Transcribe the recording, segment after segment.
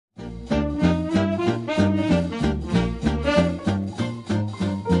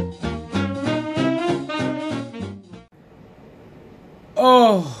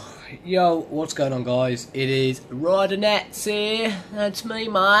Oh, yo, what's going on, guys? It is Nets here. That's me,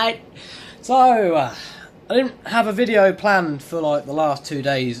 mate. So, I didn't have a video planned for like the last 2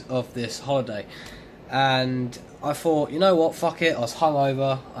 days of this holiday, and I thought, you know what, fuck it. I was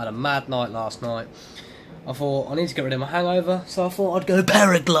hungover. I had a mad night last night. I thought I need to get rid of my hangover, so I thought I'd go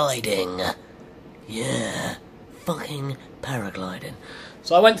paragliding. Yeah, fucking paragliding.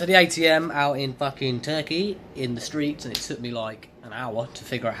 So I went to the ATM out in fucking Turkey, in the streets, and it took me like an hour to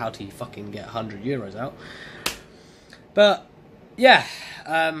figure out how to fucking get 100 euros out. But, yeah,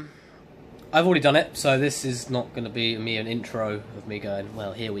 I've already done it, so this is not going to be an intro of me going,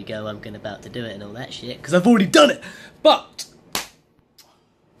 well, here we go, I'm about to do it and all that shit, because I've already done it! But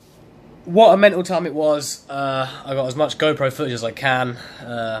what a mental time it was. I got as much GoPro footage as I can.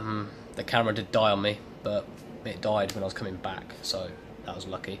 The camera did die on me, but it died when I was coming back, so that was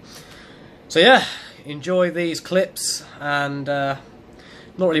lucky. So yeah, enjoy these clips, and not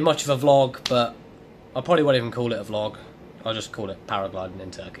really much of a vlog, but I probably won't even call it a vlog. I'll just call it paragliding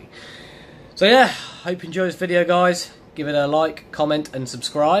in Turkey. So yeah, hope you enjoy this video, guys. Give it a like, comment and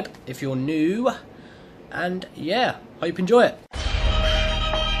subscribe if you're new, and yeah, hope you enjoy it.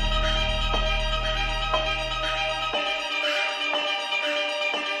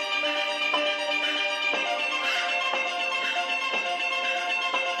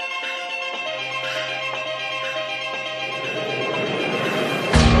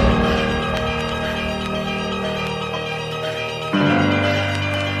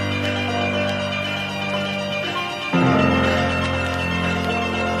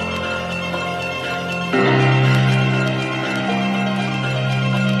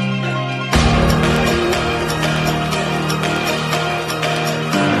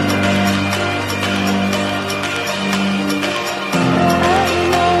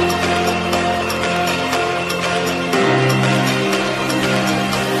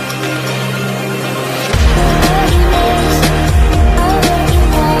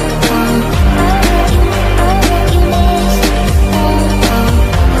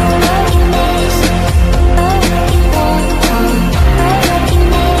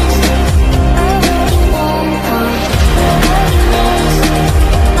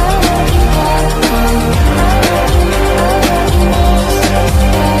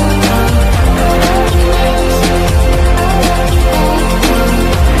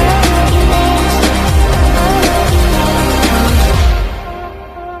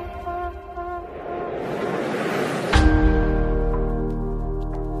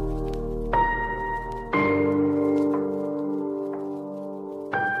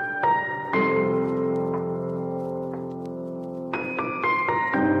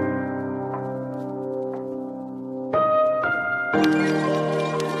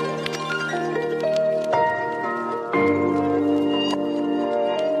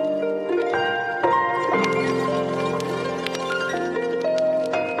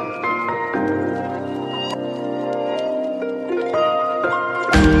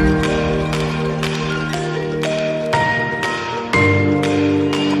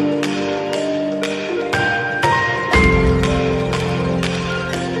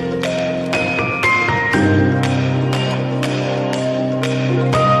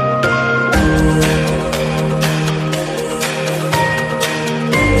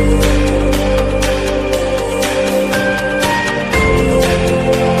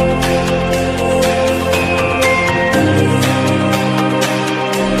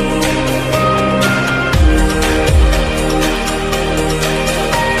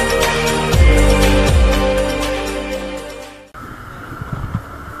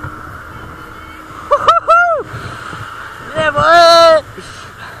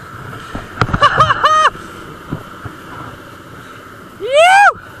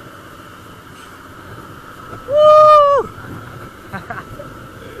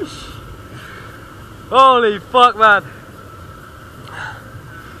 Holy fuck, man.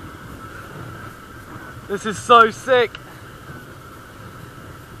 This is so sick.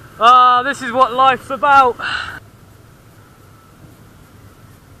 Ah, this is what life's about.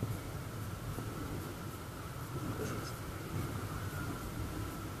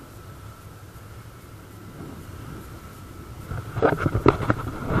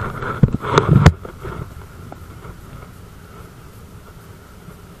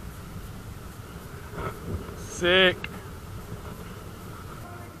 Sick.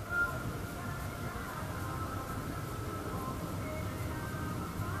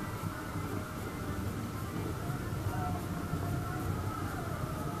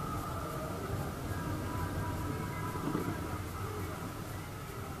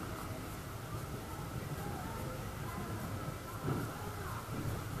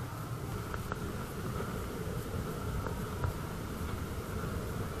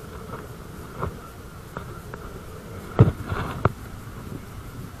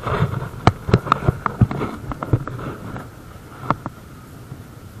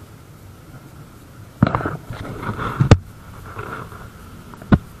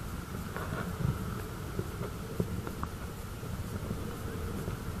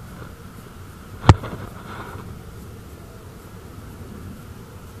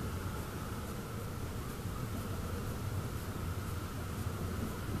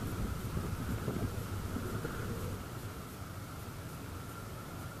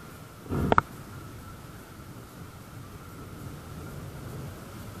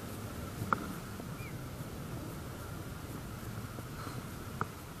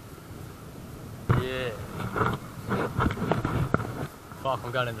 Fuck,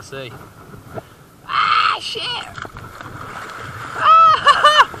 I'm going in the sea. Ah, shit!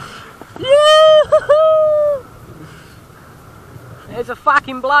 Ah! There's a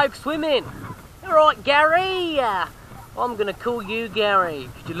fucking bloke swimming. Alright, Gary. I'm gonna call you Gary.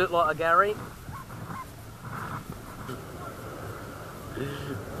 Could you look like a Gary?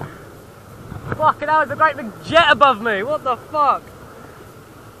 Fucking hell, there's a great big jet above me. What the fuck?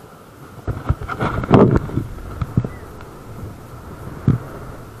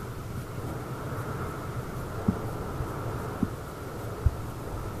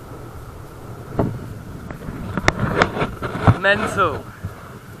 Mental.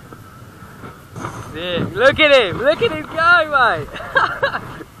 Sick. Look at him go, mate.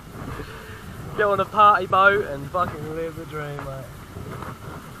 Get on a party boat and fucking live the dream, mate.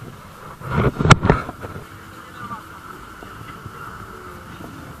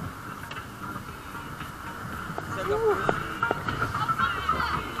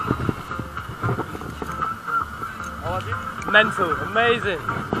 Mental, amazing.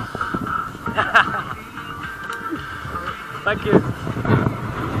 Thank you.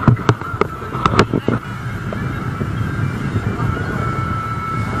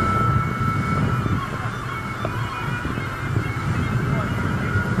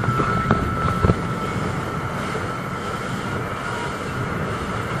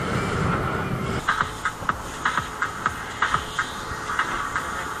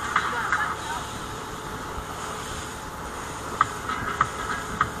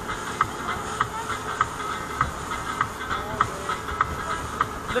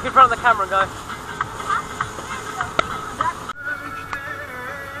 Look in front of the camera and go.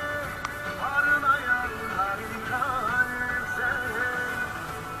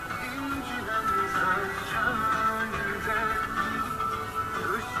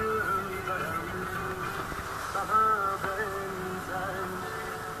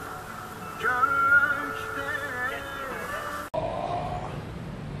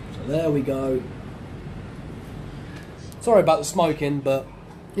 So there we go. Sorry about the smoking, but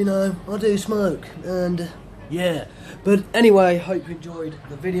you know, I do smoke, and yeah. But anyway, hope you enjoyed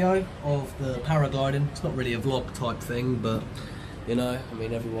the video of the paragliding. It's not really a vlog type thing, but you know, I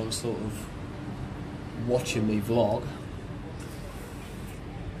mean, everyone's sort of watching me vlog.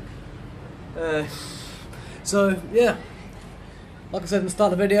 So yeah, like I said in the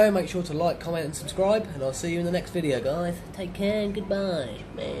start of the video, make sure to like, comment and subscribe, and I'll see you in the next video, guys. Take care and goodbye,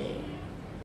 man.